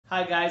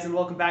Hi guys, and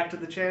welcome back to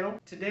the channel.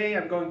 Today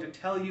I'm going to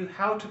tell you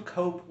how to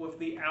cope with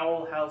the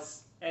Owl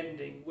House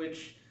ending,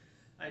 which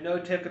I know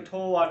took a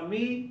toll on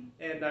me,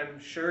 and I'm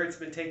sure it's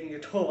been taking a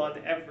toll on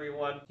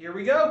everyone. Here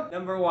we go!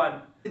 Number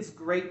 1. It's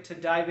great to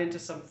dive into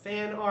some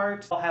fan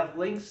art. I'll have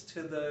links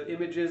to the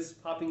images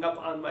popping up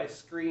on my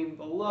screen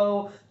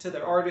below, to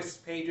their artists'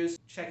 pages.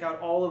 Check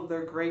out all of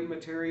their great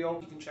material.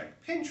 You can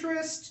check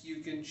Pinterest, you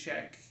can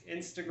check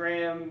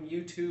Instagram,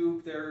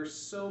 YouTube. There are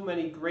so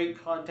many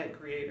great content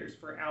creators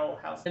for Owl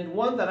House. And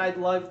one that I'd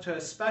love to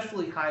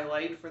especially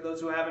highlight for those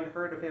who haven't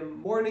heard of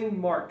him, Morning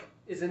Mark,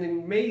 is an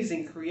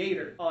amazing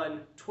creator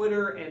on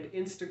Twitter and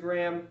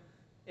Instagram,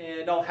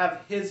 and I'll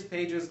have his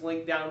pages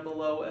linked down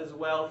below as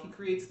well. He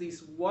creates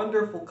these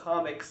wonderful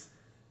comics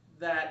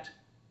that,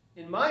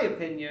 in my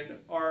opinion,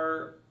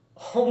 are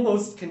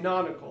almost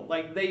canonical.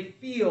 Like, they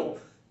feel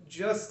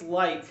just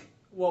like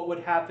what would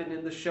happen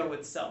in the show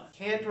itself.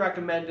 Can't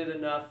recommend it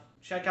enough.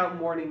 Check out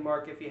Morning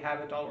Mark if you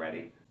haven't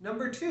already.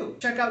 Number 2,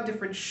 check out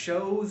different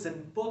shows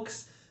and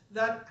books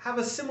that have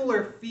a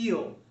similar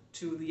feel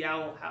to the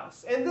Owl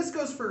House. And this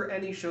goes for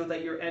any show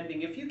that you're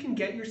ending. If you can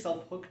get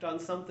yourself hooked on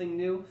something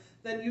new,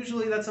 then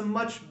usually that's a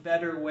much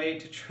better way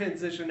to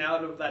transition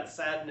out of that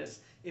sadness,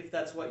 if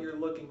that's what you're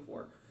looking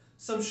for.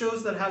 Some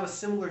shows that have a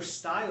similar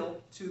style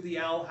to the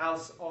Owl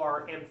House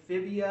are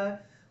Amphibia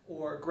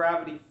or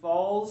Gravity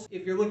Falls.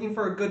 If you're looking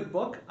for a good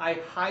book, I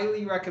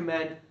highly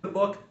recommend the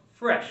book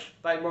Fresh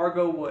by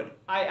Margot Wood.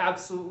 I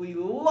absolutely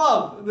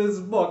love this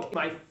book.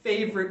 My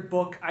favorite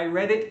book. I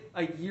read it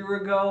a year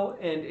ago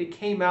and it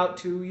came out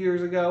 2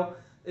 years ago.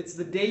 It's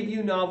the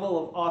debut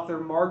novel of author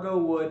Margot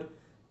Wood,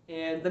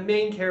 and the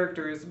main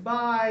character is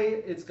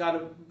bi. It's got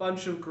a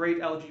bunch of great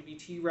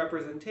LGBT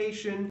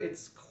representation.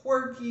 It's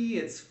quirky,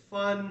 it's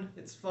fun,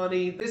 it's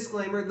funny.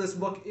 Disclaimer, this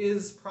book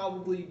is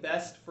probably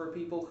best for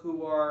people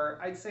who are,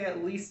 I'd say,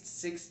 at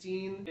least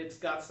 16. It's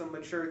got some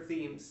mature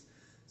themes.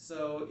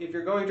 So if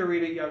you're going to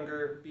read it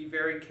younger, be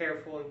very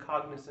careful and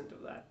cognizant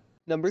of that.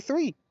 Number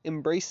 3,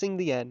 embracing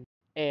the end.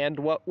 And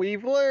what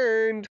we've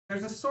learned.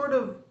 There's a sort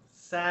of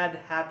sad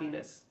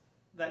happiness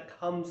that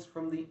comes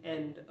from the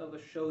end of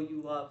a show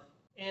you love.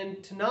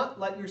 And to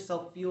not let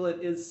yourself feel it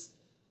is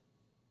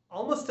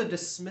almost a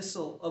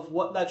dismissal of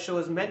what that show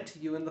has meant to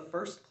you in the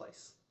first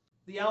place.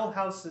 The Owl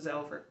House is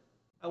over.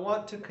 I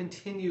want to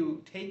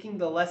continue taking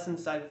the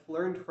lessons I've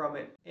learned from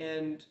it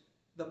and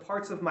the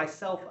parts of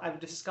myself I've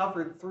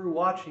discovered through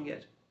watching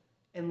it,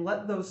 and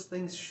let those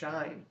things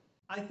shine.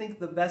 I think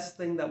the best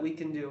thing that we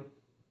can do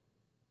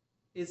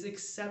is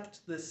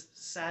accept this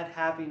sad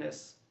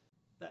happiness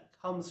that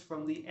comes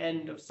from the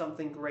end of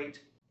something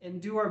great,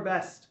 and do our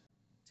best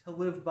to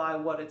live by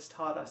what it's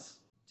taught us,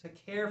 to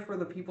care for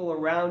the people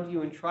around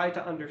you and try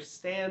to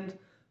understand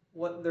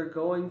what they're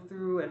going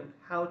through and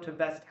how to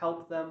best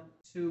help them,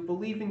 to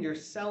believe in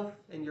yourself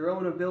and your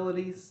own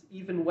abilities,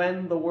 even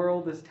when the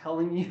world is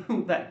telling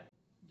you that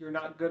you're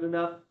not good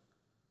enough,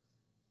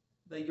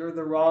 that you're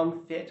the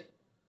wrong fit.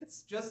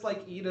 It's just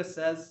like Ida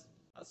says,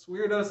 us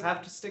weirdos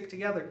have to stick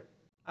together.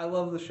 I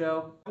love the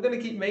show. I'm going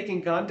to keep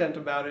making content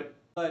about it,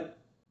 but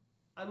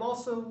I'm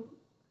also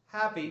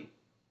happy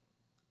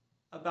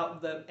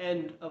about the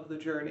end of the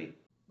journey,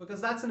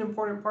 because that's an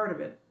important part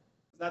of it.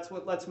 That's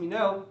what lets me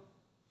know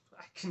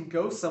I can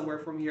go somewhere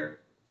from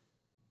here.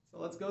 So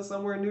let's go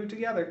somewhere new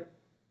together.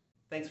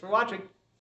 Thanks for watching.